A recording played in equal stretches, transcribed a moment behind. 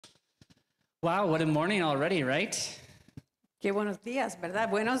Wow, what a morning already, right? Qué buenos días, ¿verdad?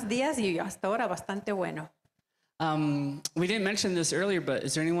 Buenos días y hasta ahora bastante bueno. We didn't mention this earlier, but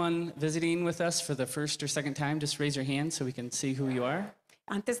is there anyone visiting with us for the first or second time? Just raise your hand so we can see who you are.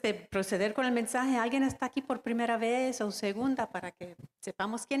 Antes de proceder con el mensaje, ¿alguien está aquí por primera vez o segunda para que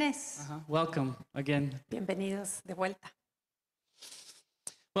sepamos quién es? Welcome again. Bienvenidos de vuelta.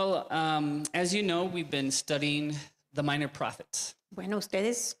 Well, as you know, we've been studying the minor prophets. Bueno,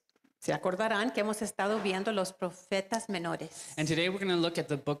 ustedes se acordarán que hemos estado viendo los profetas menores. And today we're going to look at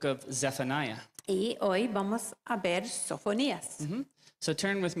the book of Zephaniah. Y hoy vamos a ver Sofonías. So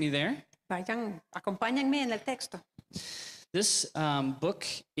turn with me there. Vayan, acompáñenme en el texto. This book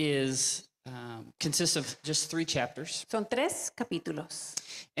consists of just 3 chapters. Son 3 capítulos.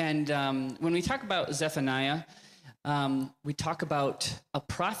 And when we talk about Zephaniah, we talk about a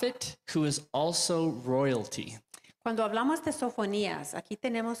prophet who is also royalty. Cuando hablamos de Sofonías, aquí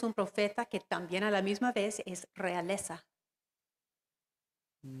tenemos un profeta que también a la misma vez es realeza.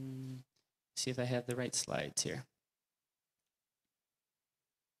 See if I have the right slides here.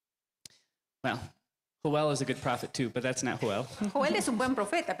 Well, Joel is a good prophet too, but that's not Joel. Joel es un buen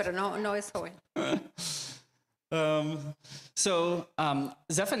profeta, pero no es Joel.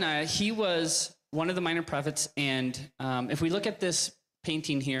 Zephaniah, he was one of the minor prophets, and if we look at this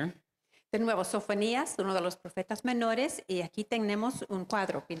painting here, De nuevo, Sofonías, uno de los profetas menores, y aquí tenemos un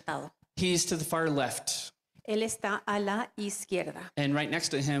cuadro pintado. he's to the far left, Él está a la izquierda, and right next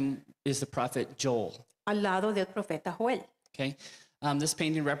to him is the prophet Joel. al lado del profeta Joel. Okay, this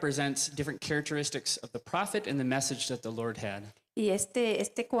painting represents different characteristics of the prophet and the message that the Lord had. Y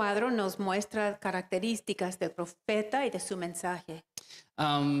este cuadro nos muestra características del profeta y de su mensaje.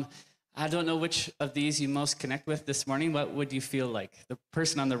 I don't know which of these you most connect with this morning. What would you feel like? The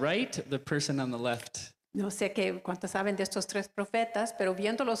person on the right, the person on the left? No sé cuántos saben de estos 3 profetas, pero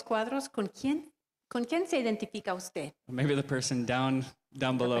viendo los cuadros, ¿con quién se identifica usted? Or maybe the person down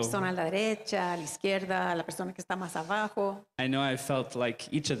La below. persona a la derecha, a la izquierda, la persona que está más abajo. I know I felt like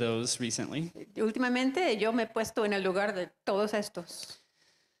each of those recently. Últimamente yo me he puesto en el lugar de todos estos.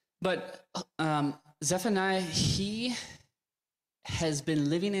 But Zephaniah, he has been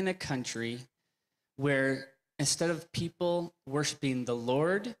living in a country where instead of people worshiping the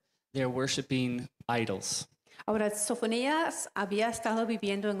Lord, they're worshiping idols. Ahora, Sofonías había estado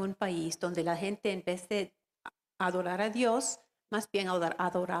viviendo en un país donde la gente en vez de adorar a Dios, más bien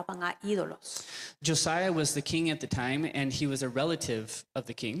adoraban a ídolos. Josiah was the king at the time, and he was a relative of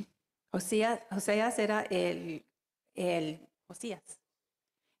the king. Oseas era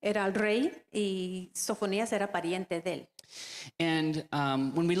era el rey y Sofonías era pariente de él. And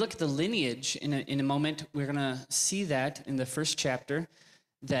when we look at the lineage, in a moment, we're going to see that in the first chapter,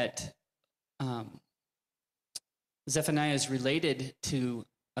 that Zephaniah is related to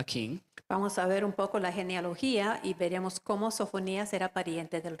a king. Vamos a ver un poco la genealogía y veremos cómo Sofonías era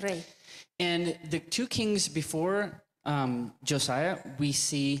pariente del rey. And the 2 kings before Josiah, we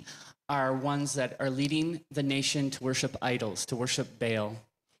see are ones that are leading the nation to worship idols, to worship Baal.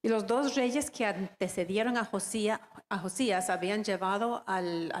 Y los 2 reyes que antecedieron a Josías habían llevado a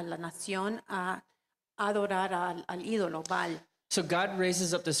la nación a adorar al ídolo Baal. So God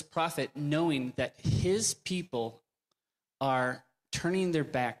raises up this prophet knowing that his people are turning their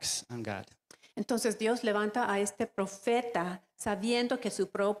backs on God. Entonces Dios levanta a este profeta sabiendo que su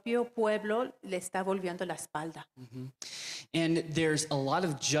propio pueblo le está volviendo la espalda. And there's a lot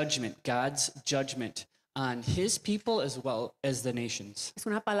of judgment, God's judgment on his people as well as the nations. Es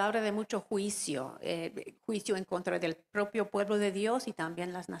una palabra de mucho juicio, juicio en contra del propio pueblo de Dios y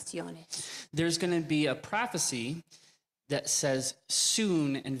también las naciones. There's going to be a prophecy that says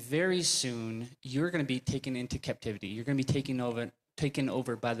soon and very soon you're going to be taken into captivity. You're going to be taken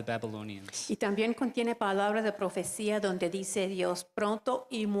over by the Babylonians. Y también contiene palabra de profecía donde dice Dios, pronto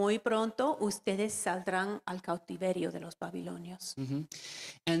y muy pronto ustedes saldrán al cautiverio de los babilonios.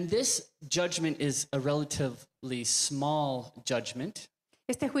 And this judgment is a relatively small judgment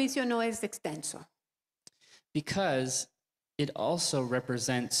Este juicio no es extenso because it also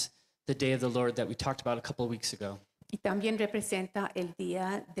represents the day of the Lord that we talked about a couple of weeks ago. y también representa el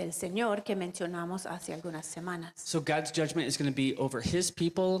día del Señor que mencionamos hace algunas semanas. So God's judgment is going to be over his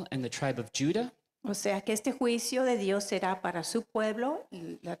people and the tribe of Judah. O sea que este juicio de Dios será para su pueblo,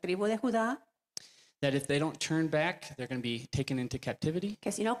 la tribu de Judá, That if they don't turn back, they're going to be taken into captivity.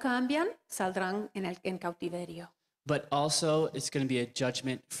 que si no cambian, saldrán en cautiverio. But also, it's going to be a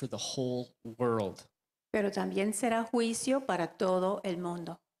judgment for the whole world. Pero también será juicio para todo el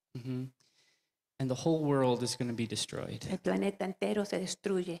mundo. And the whole world is going to be destroyed. El planeta entero se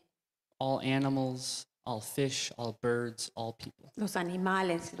destruye. All animals, all fish, all birds, all people. Los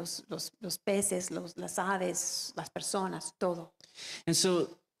animales, los peces, las aves, las personas, todo. And so,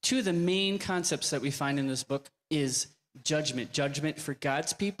 two of the main concepts that we find in this book is judgment for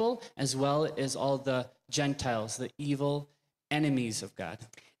God's people, as well as all the Gentiles, the evil enemies of God.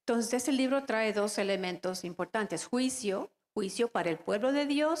 Entonces, este libro trae dos elementos importantes. Juicio para el pueblo de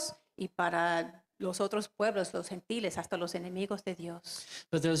Dios y para los otros pueblos, los gentiles, hasta los enemigos de Dios.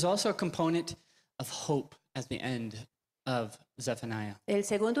 But there's also a component of hope at the end of Zephaniah. El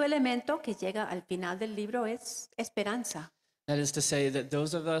segundo elemento que llega al final del libro es esperanza. That is to say that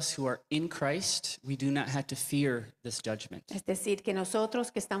those of us who are in Christ, we do not have to fear this judgment. Es decir, que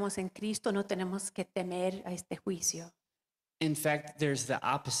nosotros que estamos en Cristo no tenemos que temer a este juicio. In fact, there's the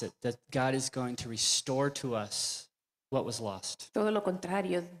opposite, that God is going to restore to us what was lost. Todo lo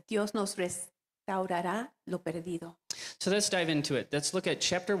contrario, Dios nos restaurará lo perdido. So let's dive into it. Let's look at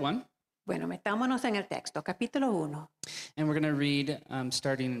chapter 1, Bueno, metámonos en el texto, capítulo 1, and we're going to read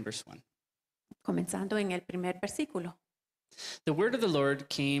starting in verse 1. comenzando en el primer versículo. The word of the Lord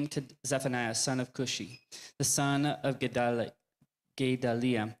came to Zephaniah, son of Cushi, the son of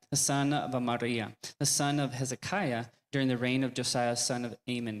Gedaliah, the son of Amariah, the son of Hezekiah, during the reign of Josiah, son of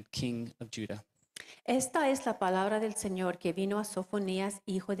Amon, king of Judah. Esta es la palabra del Señor que vino a Sofonías,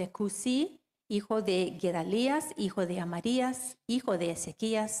 hijo de Cusi, hijo de Gedalías, hijo de Amarías, hijo de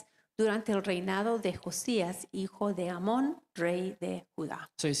Ezequías, durante el reinado de Josías, hijo de Amón, rey de Judá.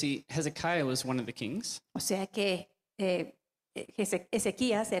 So you see, Hezekiah was one of the kings, O sea que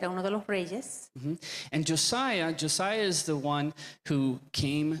Ezequías era uno de los reyes. and Josiah is the one who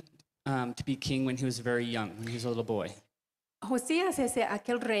came to be king when he was very young, when he was a little boy. Josías es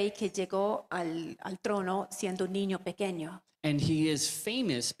aquel rey que llegó al trono siendo un niño pequeño. And he is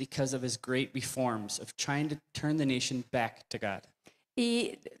famous because of his great reforms of trying to turn the nation back to God.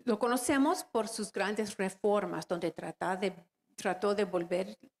 Y lo conocemos por sus grandes reformas, donde trató de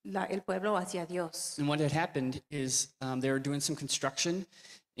volver el pueblo hacia Dios. And what had happened is they were doing some construction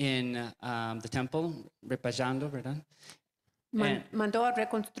in the temple, repajando, ¿verdad? Mandó a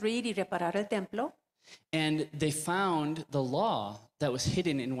reconstruir y reparar el templo And they found the law that was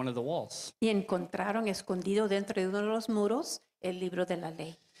hidden in one of the walls. y encontraron escondido dentro de uno de los muros el libro de la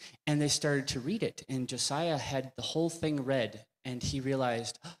ley. And they started to read it. And Josiah had the whole thing read. And he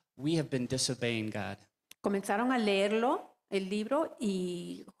realized, "Oh, we have been disobeying God." Comenzaron a leerlo, el libro,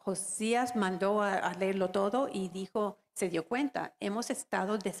 y Josías mandó a leerlo todo y dijo, se dio cuenta, hemos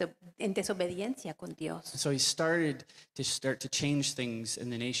estado en desobediencia con Dios. So he started to change things in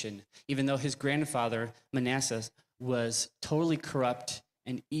the nation, even though his grandfather Manasseh was totally corrupt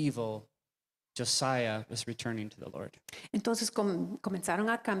and evil. Josiah was returning to the Lord. Entonces comenzaron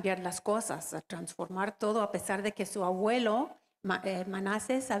a cambiar las cosas, a transformar todo, a pesar de que su abuelo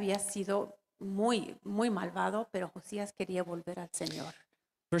Manasés había sido muy malvado, pero Josías quería volver al Señor.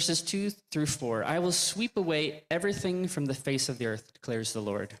 Verses 2 through 4, I will sweep away everything from the face of the earth, declares the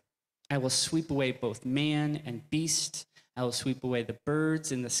Lord. I will sweep away both man and beast. I will sweep away the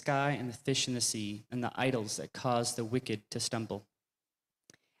birds in the sky and the fish in the sea and the idols that cause the wicked to stumble.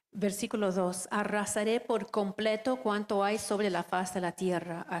 Versículo 2. Arrasaré por completo cuanto hay sobre la faz de la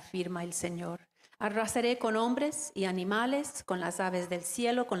tierra, afirma el Señor. Arrasaré con hombres y animales, con las aves del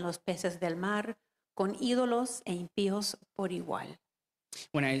cielo, con los peces del mar, con ídolos e impíos por igual.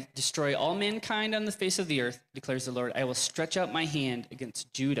 When I destroy all mankind on the face of the earth, declares the Lord, I will stretch out my hand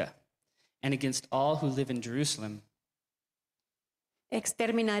against Judah and against all who live in Jerusalem.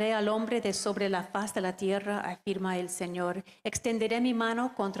 Exterminaré al hombre de sobre la faz de la tierra, afirma el Señor. Extenderé mi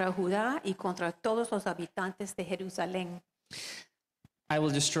mano contra Judá y contra todos los habitantes de Jerusalén. I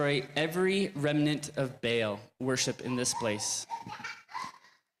will destroy every remnant of Baal worship in this place.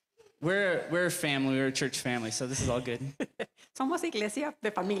 We're a family, we're a church family, so this is all good. Somos iglesia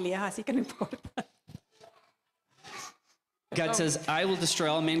de familia, así que no importa. God says, I will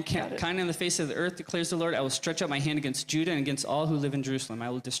destroy all mankind on the face of the earth, declares the Lord. I will stretch out my hand against Judah and against all who live in Jerusalem. I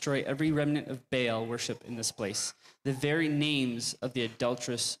will destroy every remnant of Baal worship in this place, the very names of the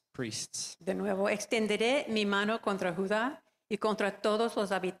adulterous priests. De nuevo, extenderé mi mano contra Judá y contra todos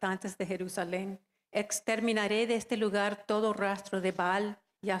los habitantes de Jerusalén. Exterminaré de este lugar todo rastro de Baal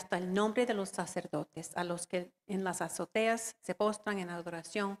y hasta el nombre de los sacerdotes, a los que en las azoteas se postran en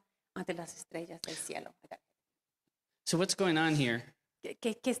adoración ante las estrellas del cielo. So what's going on here?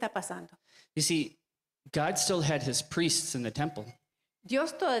 ¿Qué está pasando? You see, God still had his priests in the temple,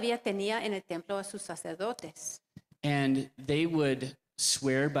 Dios todavía tenía en el templo a sus sacerdotes. and they would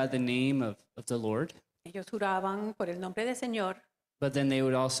swear by the name of the Lord, Ellos juraban por el nombre del Señor but then they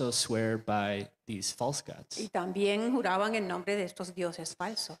would also swear by these false gods. y también juraban en nombre de estos dioses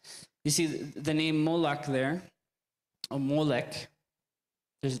falsos. You see the name Moloch there, or Molech.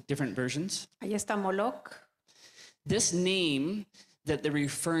 There's different versions. Ahí está Moloch. This name that they're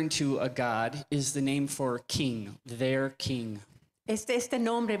referring to a god is the name for king, their king. Este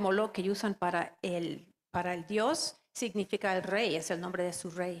nombre Moloch que usan para el Dios significa el rey, es el nombre de su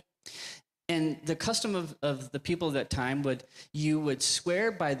rey. And the custom of the people of that time you would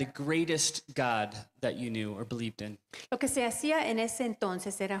swear by the greatest God that you knew or believed in. Lo que se hacía en ese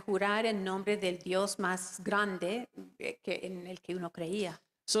entonces era jurar en nombre del Dios más grande en el que uno creía.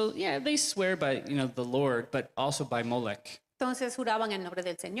 So yeah, they swear by the Lord, but also by Molech. Entonces juraban en nombre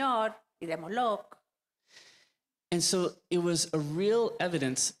del Señor y de Moloch. And so it was a real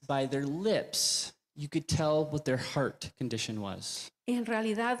evidence by their lips. You could tell what their heart condition was. Y en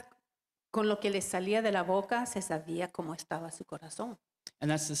realidad, con lo que les salía de la boca, se sabía cómo estaba su corazón. And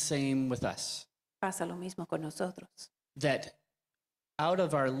that's the same with us. Pasa lo mismo con nosotros. That out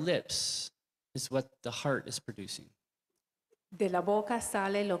of our lips is what the heart is producing. De la boca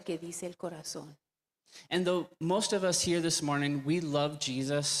sale lo que dice el corazón. And though most of us here this morning, we love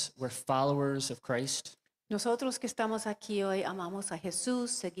Jesus, we're followers of Christ. Nosotros que estamos aquí hoy amamos a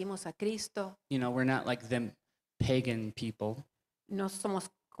Jesús, seguimos a Cristo. We're not like them pagan people. No somos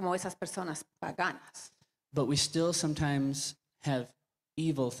como esas personas paganas. But we still sometimes have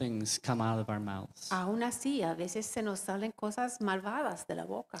evil things come out of our mouths. Aún así, a veces se nos salen cosas malvadas de la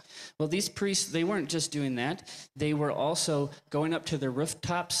boca. Well, these priests, they weren't just doing that. They were also going up to the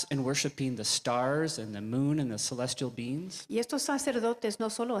rooftops and worshiping the stars and the moon and the celestial beings. Y estos sacerdotes no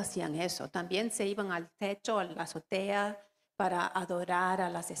solo hacían eso, también se iban al techo, a la azotea, para adorar a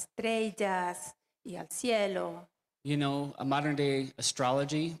las estrellas y al cielo. A modern day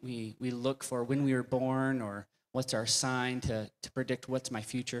astrology, we look for when we were born or what's our sign to predict what's my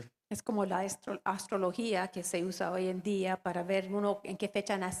future. Es como la astrología que se usa hoy en día para ver uno en qué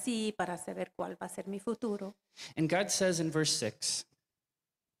fecha nací, para saber cuál va a ser mi futuro. And God says in verse 6,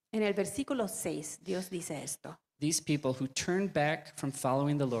 En el versículo 6, Dios dice esto. these people who turn back from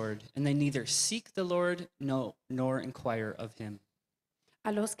following the Lord, and they neither seek the Lord nor inquire of him.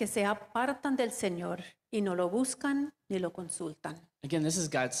 A los que se apartan del Señor y no lo buscan ni lo consultan. Again, this is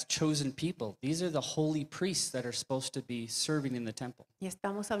God's chosen people. These are the holy priests that are supposed to be serving in the temple. Y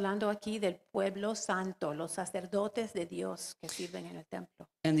estamos hablando aquí del pueblo santo, los sacerdotes de Dios que sirven en el templo.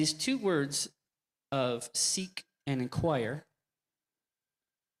 And these two words of seek and inquire,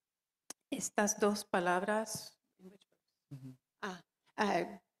 Estas dos palabras,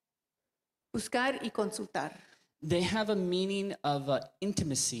 buscar y consultar, they have a meaning of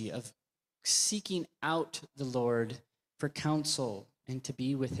intimacy, of seeking out the Lord for counsel and to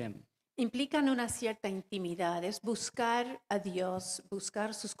be with him. implican una cierta intimidad, es buscar a Dios,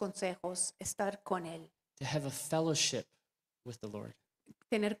 buscar sus consejos, estar con Él, To have a fellowship with the Lord.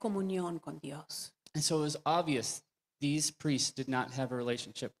 tener comunión con Dios. And so it was obvious these priests did not have a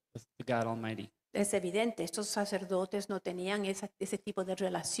relationship with the God Almighty. Es evidente, estos sacerdotes no tenían ese tipo de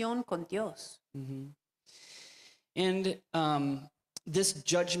relación con Dios. Mm-hmm. And this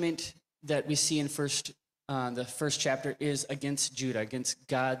judgment that we see in the first chapter is against Judah, against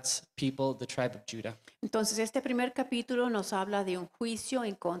God's people, the tribe of Judah. Entonces, este primer capítulo nos habla de un juicio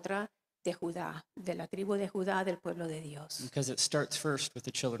en contra de Judá, de la tribu de Judá, del pueblo de Dios. Because it starts first with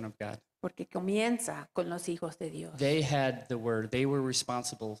the children of God. Porque comienza con los hijos de Dios. They had the word. They were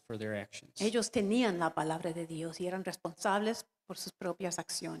responsible for their actions. Ellos tenían la palabra de Dios y eran responsables por sus propias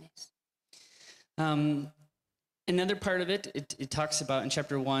acciones. Another part of it talks about in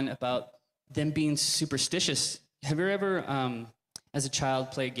chapter 1 about them being superstitious. Have you ever, as a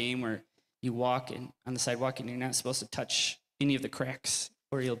child, play a game where you walk on the sidewalk and you're not supposed to touch any of the cracks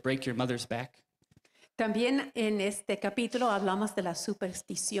or you'll break your mother's back? También en este capítulo hablamos de las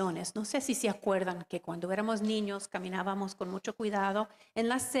supersticiones. No sé si se acuerdan que cuando éramos niños caminábamos con mucho cuidado en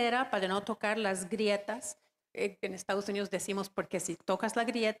la acera para no tocar las grietas. En Estados Unidos decimos porque si tocas la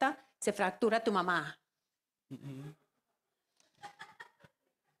grieta se fractura tu mamá. Mm-hmm.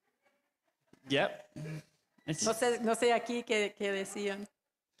 Yep. No sé aquí qué decían.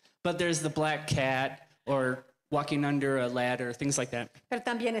 But there's the black cat or walking under a ladder, things like that. Pero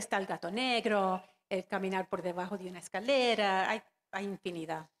también está el gato negro, el caminar por debajo de una escalera, hay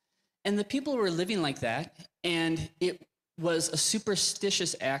infinidad. And the people were living like that, and it was a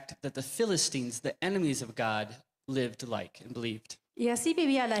superstitious act that the Philistines, the enemies of God, lived like and believed. Y así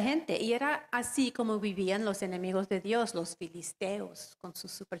vivía la gente, y era así como vivían los enemigos de Dios, los filisteos, con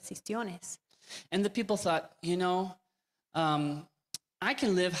sus supersticiones. And the people thought, I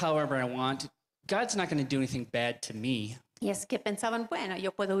can live however I want. God's not going to do anything bad to me. Y es que pensaban, bueno,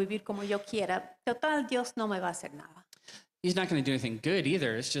 yo puedo vivir como yo quiera. Total, Dios no me va a hacer nada. He's not going to do anything good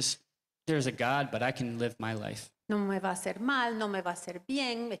either. It's just there's a God, but I can live my life. No me va a hacer mal, no me va a hacer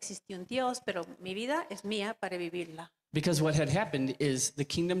bien, existe un Dios, pero mi vida es mía para vivirla. Because what had happened is the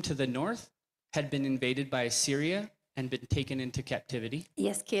kingdom to the north had been invaded by Assyria and been taken into captivity. Y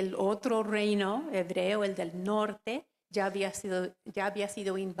es que el otro reino hebreo, el del norte, ya había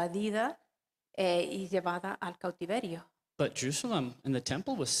sido invadida y llevada al cautiverio. But Jerusalem and the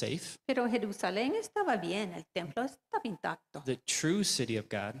temple was safe. Pero Jerusalén estaba bien, el templo estaba intacto. The true city of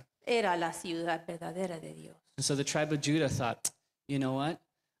God. Era la ciudad verdadera de Dios. And so the tribe of Judah thought, you know what?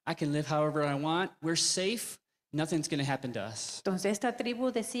 I can live however I want. We're safe. Nothing's going to happen to us. Entonces esta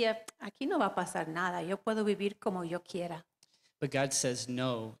tribu decía, aquí no va a pasar nada, yo puedo vivir como yo quiera. But God says,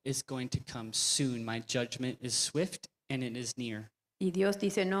 no, it's going to come soon. My judgment is swift and it is near. Y Dios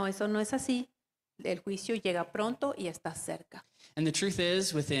dice, no, eso no es así. El juicio llega pronto y está cerca. And the truth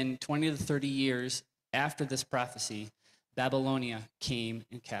is, within 20 to 30 years after this prophecy, Babylonia came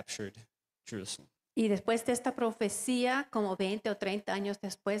and captured Jerusalem. Y después de esta profecía, como 20 o 30 años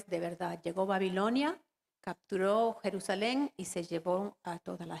después, de verdad, llegó Babilonia, capturó Jerusalén y se llevó a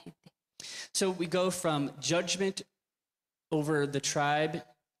toda la gente. So we go from judgment over the tribe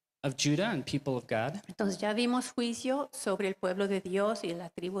of Judah and people of God, Entonces ya vimos juicio sobre el pueblo de Dios y la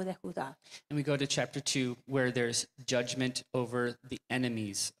tribu de Judá. and we go to chapter 2, where there's judgment over the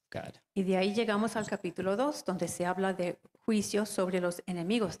enemies of God. Y de ahí llegamos al capítulo 2, donde se habla de juicio sobre los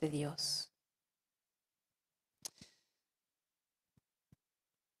enemigos de Dios.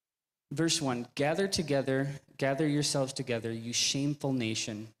 Verse 1, gather yourselves together, you shameful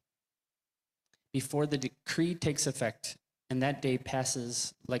nation, before the decree takes effect, and that day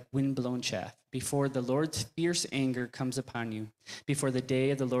passes like wind-blown chaff, before the Lord's fierce anger comes upon you, before the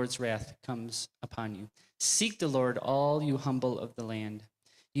day of the Lord's wrath comes upon you. Seek the Lord, all you humble of the land,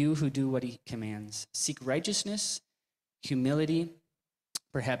 you who do what he commands. Seek righteousness, humility,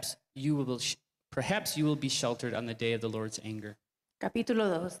 perhaps you will be sheltered on the day of the Lord's anger. Capítulo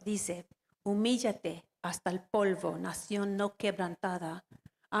 2 dice, humíllate hasta el polvo, nación no quebrantada.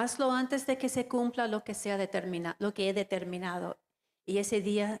 Hazlo antes de que se cumpla lo que he determinado, y ese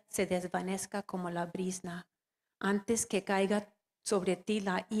día se desvanezca como la brisna, antes que caiga sobre ti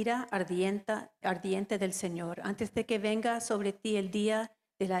la ira ardiente del Señor, antes de que venga sobre ti el día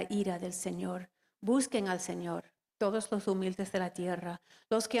de la ira del Señor. Busquen al Señor, todos los humildes de la tierra,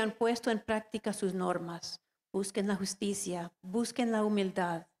 los que han puesto en práctica sus normas. Busquen la justicia, busquen la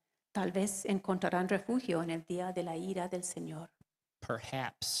humildad. Tal vez encontrarán refugio en el día de la ira del Señor.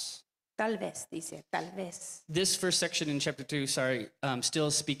 Perhaps. Tal vez, dice, tal vez. This first section in chapter 2,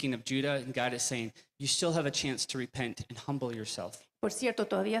 still speaking of Judah, and God is saying, you still have a chance to repent and humble yourself. Por cierto,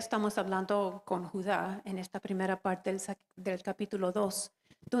 todavía estamos hablando con Judá en esta primera parte del capítulo 2,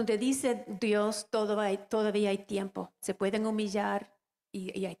 donde dice Dios, todavía hay tiempo. Se pueden humillar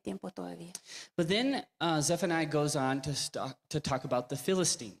y hay tiempo todavía. But then Zephaniah goes on to talk about the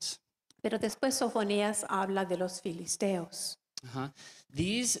Philistines. Pero después Sofonías habla de los filisteos.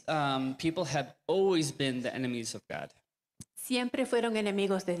 These people have always been the enemies of God. Siempre fueron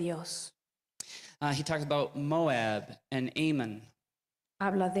enemigos de Dios. He talks about Moab and Ammon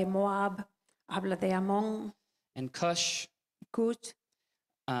Habla de Moab, habla de Amón, and Cush, Cush,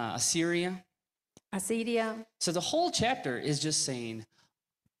 Assyria. Asiria. So the whole chapter is just saying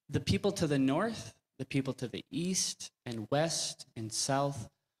the people to the north, the people to the east and west and south,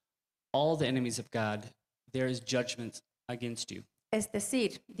 all the enemies of God, there is judgment against you. Es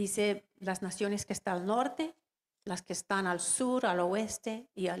decir, dice las naciones que están al norte, las que están al sur, al oeste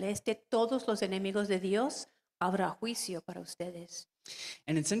y al este, todos los enemigos de Dios, habrá juicio para ustedes.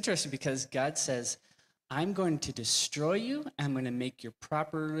 And it's interesting because God says, I'm going to destroy you. I'm going to make your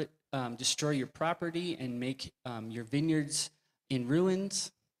destroy your property and make your vineyards in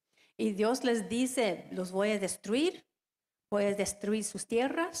ruins. Y Dios les dice, los voy a destruir sus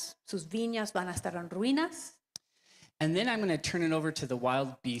tierras, sus viñas van a estar en ruinas. And then I'm going to turn it over to the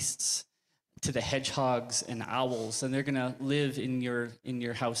wild beasts, to the hedgehogs and owls, and they're going to live in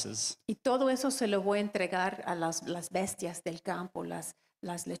your houses. Y todo eso se lo voy a entregar a las bestias del campo, las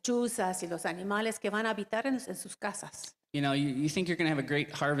lechuzas y los animales que van a habitar en sus casas. You know, you think you're going to have a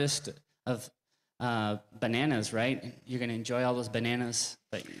great harvest of bananas, right? You're going to enjoy all those bananas,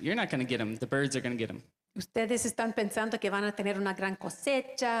 but you're not going to get them. The birds are going to get them. Ustedes están pensando que van a tener una gran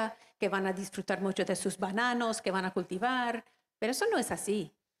cosecha, que van a disfrutar mucho de sus bananos, que van a cultivar, pero eso no es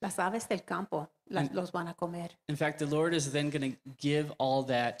así. Las aves del campo los van a comer. In fact, the Lord is then going to give all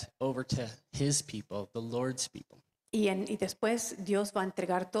that over to his people, the Lord's people. Y después Dios va a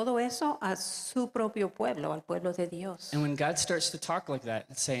entregar todo eso a su propio pueblo, al pueblo de Dios. And when God starts to talk like that,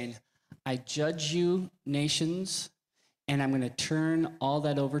 it's saying, I judge you, nations, and I'm going to turn all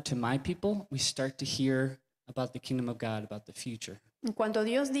that over to my people, we start to hear about the kingdom of God, about the future. Cuando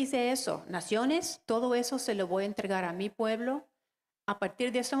Dios dice eso, naciones, todo eso se lo voy a entregar a mi pueblo. A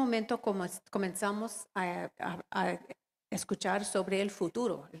partir de ese momento comenzamos a escuchar sobre el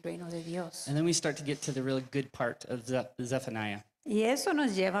futuro, el reino de Dios. And then we start to get to the really good part of Zephaniah. Y eso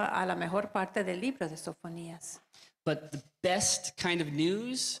nos lleva a la mejor parte del libro de Sofonías. But the best kind of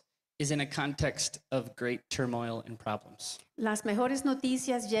news is in a context of great turmoil and problems. Las mejores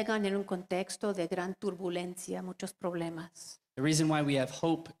noticias llegan en un contexto de gran turbulencia, muchos problemas. The reason why we have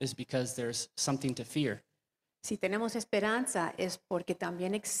hope is because there's something to fear. Si tenemos esperanza es porque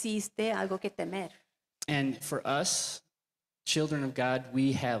también existe algo que temer. And for us, children of God,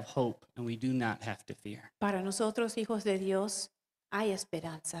 we have hope and we do not have to fear. Para nosotros, hijos de Dios, hay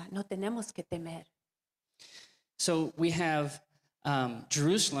esperanza, no tenemos que temer. So we have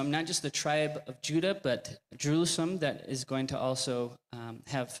Jerusalem, not just the tribe of Judah, but Jerusalem that is going to also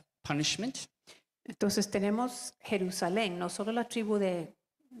have punishment. Entonces tenemos Jerusalén, no solo la tribu de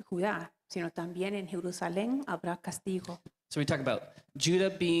Judá, sino también en Jerusalén habrá castigo. So we talk about Judah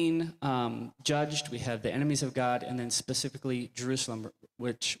being judged. We have the enemies of God, and then specifically Jerusalem,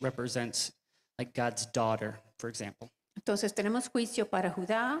 which represents like God's daughter, for example. Entonces tenemos juicio para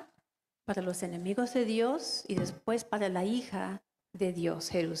Judá, para los enemigos de Dios y después para la hija de Dios,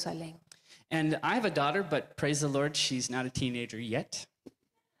 Jerusalén. And I have a daughter, but praise the Lord, she's not a teenager yet.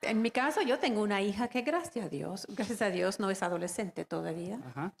 En mi caso, yo tengo una hija que gracias a Dios no es adolescente todavía.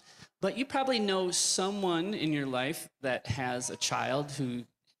 But you probably know someone in your life that has a child who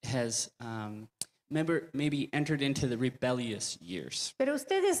has maybe entered into the rebellious years. Pero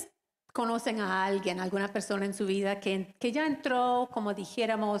ustedes conocen a alguien, alguna persona en su vida que ya entró, como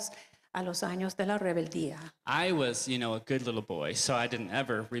dijéramos, a los años de la rebeldía. I was, a good little boy, so I didn't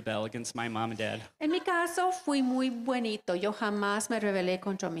ever rebel against my mom and dad. En mi caso, fui muy buenito. Yo jamás me rebelé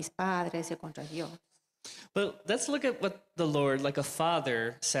contra mis padres y contra Dios. But let's look at what the Lord, like a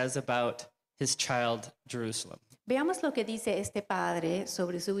father, says about his child, Jerusalem. Veamos lo que dice este padre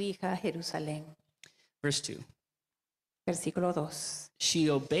sobre su hija Jerusalén. Verse 2. Versículo 2. She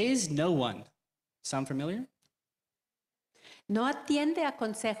obeys no one. Sound familiar? No atiende a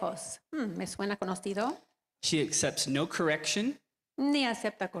consejos. ¿Me suena conocido? She accepts no correction. Ni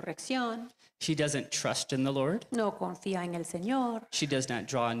acepta corrección. She doesn't trust in the Lord. No confía en el Señor. She does not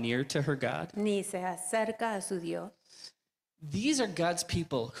draw near to her God. Ni se acerca a su Dios. These are God's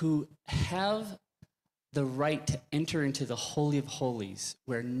people who have the right to enter into the Holy of Holies,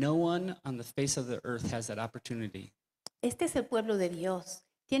 where no one on the face of the earth has that opportunity. Este es el pueblo de Dios.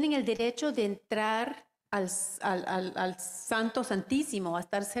 Tienen el derecho de entrar al Santo Santísimo, a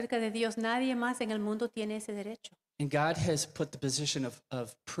estar cerca de Dios. Nadie más en el mundo tiene ese derecho. And God has put the position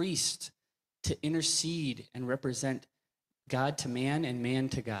of priest to intercede and represent God to man and man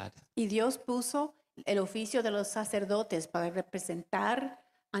to God. Y Dios puso el oficio de los sacerdotes para representar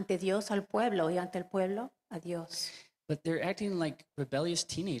ante Dios al pueblo y ante el pueblo a Dios. But they're acting like rebellious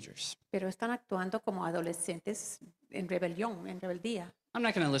teenagers. Pero están actuando como adolescentes en rebelión, en rebeldía. I'm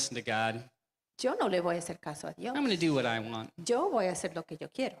not going to listen to God. Yo no le voy a hacer caso a Dios. I'm going to do what I want. Yo voy a hacer lo que yo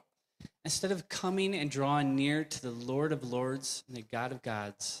quiero. Instead of coming and drawing near to the Lord of Lords and the God of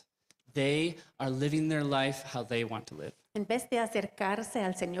Gods, they are living their life how they want to live. En vez de acercarse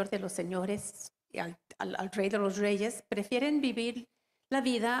al Señor de los señores y al Rey de los reyes, prefieren vivir la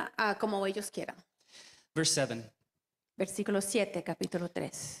vida como ellos quieran. Verse 7. Versículo 7, capítulo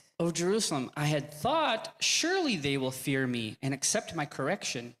 3. O Jerusalem, I had thought, surely they will fear me and accept my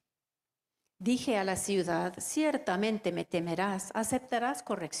correction. Dije a la ciudad, ciertamente me temerás, aceptarás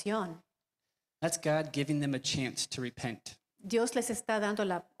corrección. That's God giving them a chance to repent. Dios les está dando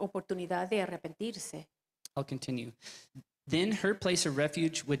la oportunidad de arrepentirse. I'll continue. Then her place of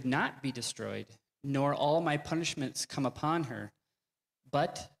refuge would not be destroyed, nor all my punishments come upon her.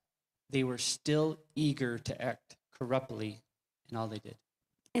 But they were still eager to act corruptly in all they did.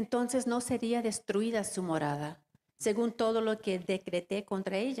 Entonces no sería destruida su morada, según todo lo que decreté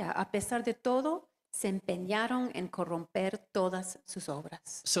contra ella. A pesar de todo, se empeñaron en corromper todas sus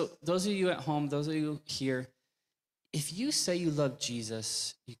obras. So those of you at home, those of you here, if you say you love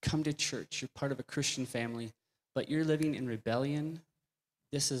Jesus, you come to church, you're part of a Christian family, but you're living in rebellion,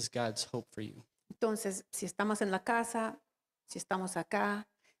 this is God's hope for you. Entonces, si estamos en la casa, si estamos acá,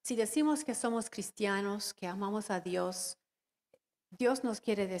 si decimos que somos cristianos, que amamos a Dios, Dios nos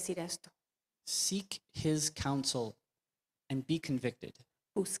quiere decir esto. Seek his counsel and be convicted.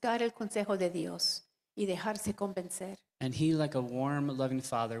 Buscar el consejo de Dios y dejarse convencer. And he, like a warm, loving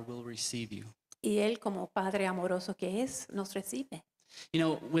father, will receive you. Y Él, como Padre amoroso que es, nos recibe. You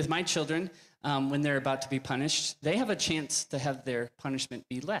know, with my children, when they're about to be punished, they have a chance to have their punishment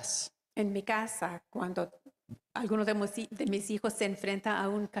be less. En mi casa, cuando alguno de mis hijos se enfrenta a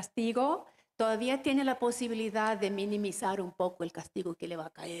un castigo, todavía tiene la posibilidad de minimizar un poco el castigo que le va a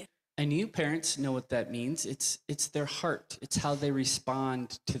caer. And you parents know what that means. It's their heart. It's how they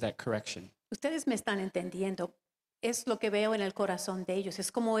respond to that correction. Ustedes me están entendiendo. Es lo que veo en el corazón de ellos.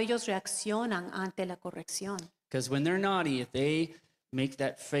 Es como ellos reaccionan ante la corrección. Because when they're naughty, if they make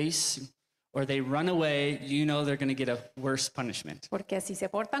that face or they run away, you know they're going to get a worse punishment. Porque si se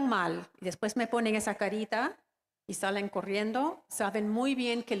portan mal y después me ponen esa carita y salen corriendo, saben muy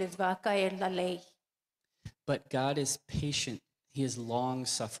bien que les va a caer la ley. But God is patient. He is long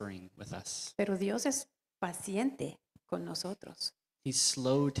suffering with us. Pero Dios es paciente con nosotros. He's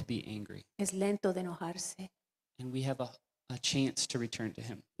slow to be angry. Es lento de enojarse. And we have a chance to return to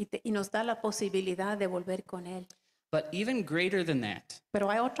him. Y nos da la posibilidad de volver con Él. But even greater than that, Pero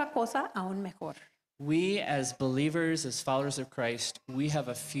hay otra cosa aún mejor. we as believers, as followers of Christ, we have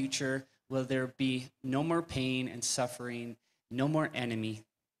a future where there be no more pain and suffering, no more enemy.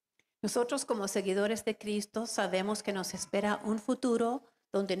 Nosotros como seguidores de Cristo sabemos que nos espera un futuro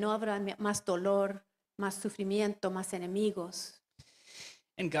donde no habrá más dolor, más sufrimiento, más enemigos.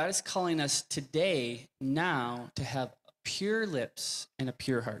 And God is calling us today, now, to have pure lips and a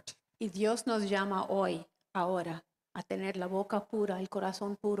pure heart. Y Dios nos llama hoy, ahora, a tener la boca pura, el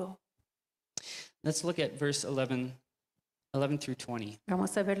corazón puro. Let's look at verse 11 through 20.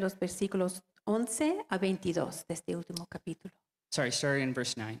 Vamos a ver los versículos 11 a 22 de este último capítulo. Starting in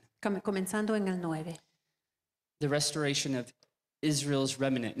verse 9. Comenzando en el 9. The restoration of Israel's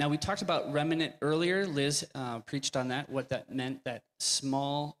remnant. Now, we talked about remnant earlier. Liz preached on that, what that meant, that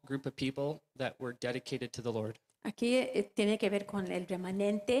small group of people that were dedicated to the Lord. Aquí tiene que ver con el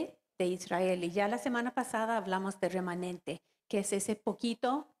remanente de Israel. Y ya la semana pasada hablamos de remanente, que es ese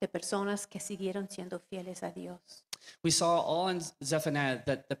poquito de personas que siguieron siendo fieles a Dios. We saw all in Zephaniah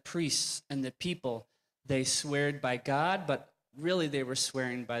that the priests and the people, they sweared by God, but really they were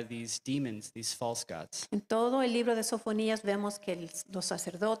swearing by these demons, these false gods. En todo el libro de Sofonías vemos que los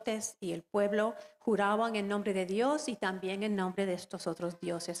sacerdotes y el pueblo juraban en nombre de Dios y también en nombre de estos otros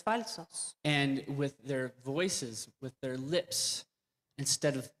dioses falsos. And with their voices, with their lips,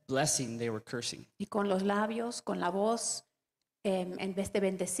 instead of blessing, they were cursing. Y con los labios, con la voz, en vez de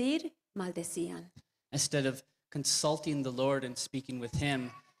bendecir, maldecían. Instead of consulting the Lord and speaking with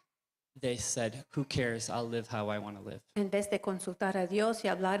him, they said, who cares? I'll live how I want to live. En vez de consultar a Dios y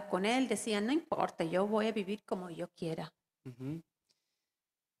hablar con Él, decían, no importa, yo voy a vivir como yo quiera. Mhm.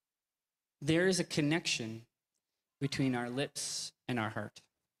 There is a connection between our lips and our heart.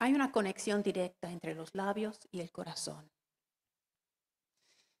 Hay una conexión directa entre los labios y el corazón.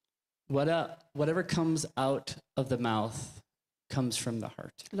 Whatever comes out of the mouth comes from the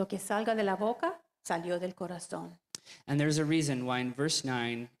heart. Lo que salga de la boca salió del corazón. And there's a reason why in verse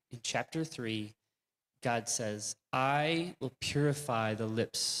 9, in chapter 3, God says, I will purify the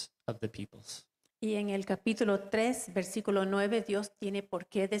lips of the peoples. Y en el capítulo 3, versículo 9, Dios tiene por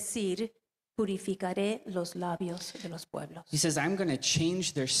qué decir, purificaré los labios de los pueblos. He says, I'm going to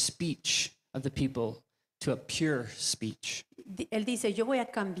change their speech of the people to a pure speech. Él dice, yo voy a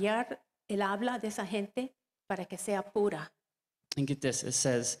cambiar el habla de esa gente para que sea pura. And get this, it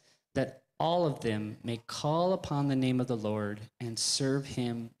says that all of them may call upon the name of the Lord and serve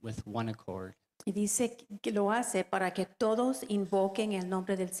him with one accord. Y dice que lo hace para que todos invoquen el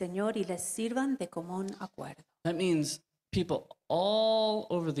nombre del Señor y les sirvan de común acuerdo. That means people all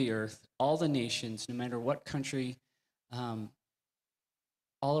over the earth, all the nations, no matter what country,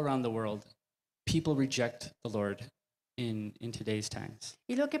 all around the world, people reject the Lord in today's times.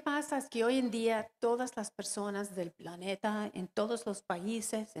 Y lo que pasa es que hoy en día todas las personas del planeta, en todos los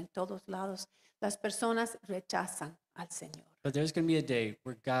países, en todos lados, las personas rechazan al Señor. But there's going to be a day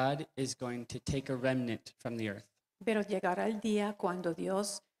where God is going to take a remnant from the earth. Pero llegará el día cuando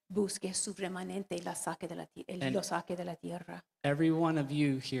Dios busque su remanente y lo saque de la tierra. Every one of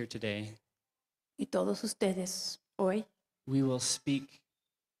you here today, Y todos ustedes hoy we will speak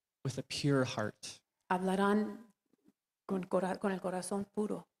with a pure heart. hablarán con el corazón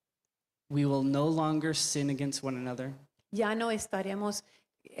puro. We will no longer sin against one another. Ya no estaremos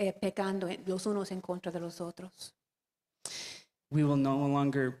pecando los unos en contra de los otros. We will no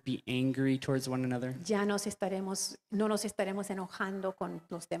longer be angry towards one another. Ya no nos estaremos enojando con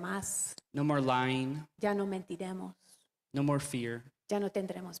los demás. No more lying. Ya no mentiremos. No more fear. Ya no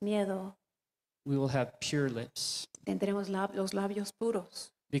tendremos miedo. We will have pure lips Tendremos los labios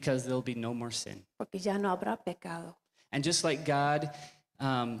puros, because there'll be no more sin. porque ya no habrá pecado. And just like God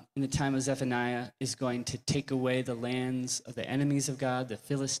in the time of Zephaniah, is going to take away the lands of the enemies of God, the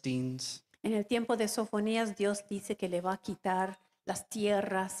Philistines. En el tiempo de Sofonías, Dios dice que le va a quitar las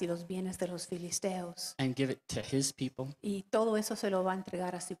tierras y los bienes de los filisteos. And give it to his people. Y todo eso se lo va a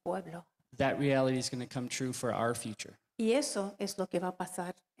entregar a su pueblo. That reality is going to come true for our future. Y eso es lo que va a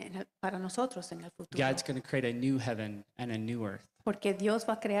pasar para nosotros en el futuro. God's going to create a new heaven and a new earth. Porque Dios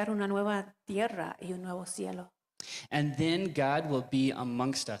va a crear una nueva tierra y un nuevo cielo. And then God will be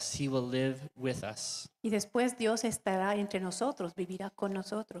amongst us. He will live with us. Y después Dios estará entre nosotros, vivirá con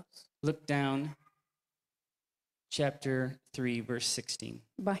nosotros. Look down, chapter 3, verse 16.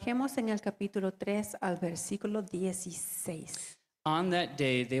 Bajemos en el capítulo 3 al versículo 16. On that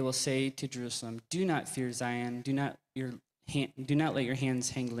day, they will say to Jerusalem, "Do not fear Zion. Do not let your hands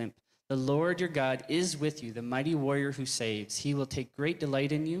hang limp. The Lord your God is with you, the mighty warrior who saves. He will take great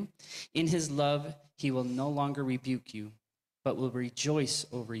delight in you. In his love, he will no longer rebuke you, but will rejoice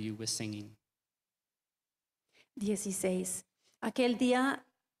over you with singing." 16. Aquel día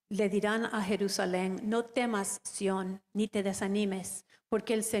le dirán a Jerusalén: no temas, Sión, ni te desanimes,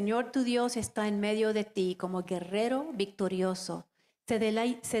 porque el Señor tu Dios está en medio de ti como guerrero victorioso. Se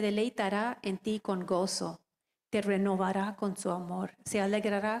deleitará en ti con gozo, te renovará con su amor, se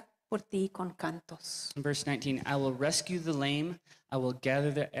alegrará por ti con cantos. In verse 19, I will rescue the lame, I will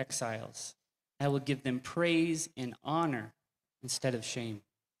gather the exiles. I will give them praise and honor instead of shame.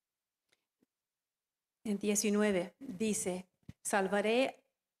 En 19 dice: salvaré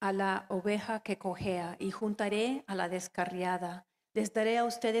a la oveja que cojea y juntaré a la descarriada. Les daré a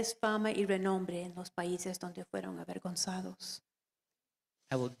ustedes fama y renombre en los países donde fueron avergonzados.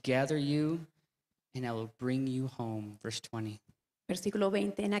 I will gather you and I will bring you home. Verse 20. Versículo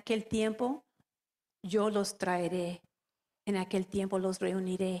 20. En aquel tiempo yo los traeré. En aquel tiempo los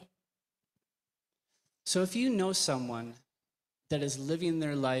reuniré. So if you know someone that is living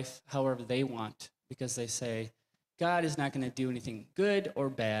their life however they want, because they say, God is not going to do anything good or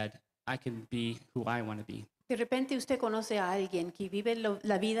bad, I can be who I want to be. De repente usted conoce a alguien que vive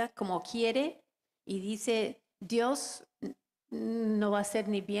la vida como quiere y dice: Dios no va a ser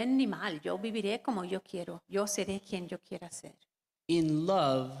ni bien ni mal, yo viviré como yo quiero, yo seré quien yo quiera ser. In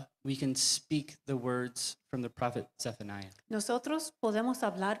love, we can speak the words from the prophet Zephaniah. Nosotros podemos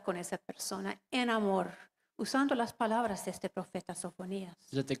hablar con esa persona en amor, usando las palabras de este profeta Sofonías.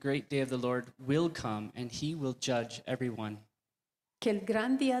 That the great day of the Lord will come and he will judge everyone. Que el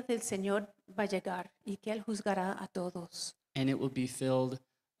gran día del Señor va a llegar y que Él juzgará a todos. And it will be filled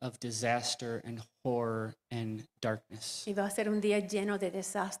of disaster and horror and darkness. Y va a ser un día lleno de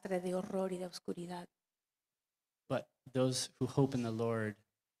desastre, de horror y de oscuridad. But those who hope in the Lord,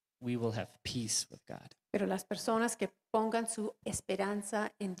 we will have peace with God. Pero las personas que pongan su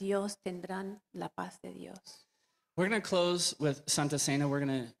esperanza en Dios tendrán la paz de Dios. We're going to close with Santa Cena. We're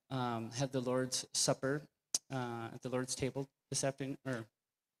going to have the Lord's Supper at the Lord's table this afternoon, or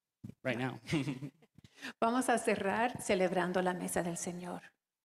right now. Vamos a cerrar celebrando la mesa del Señor.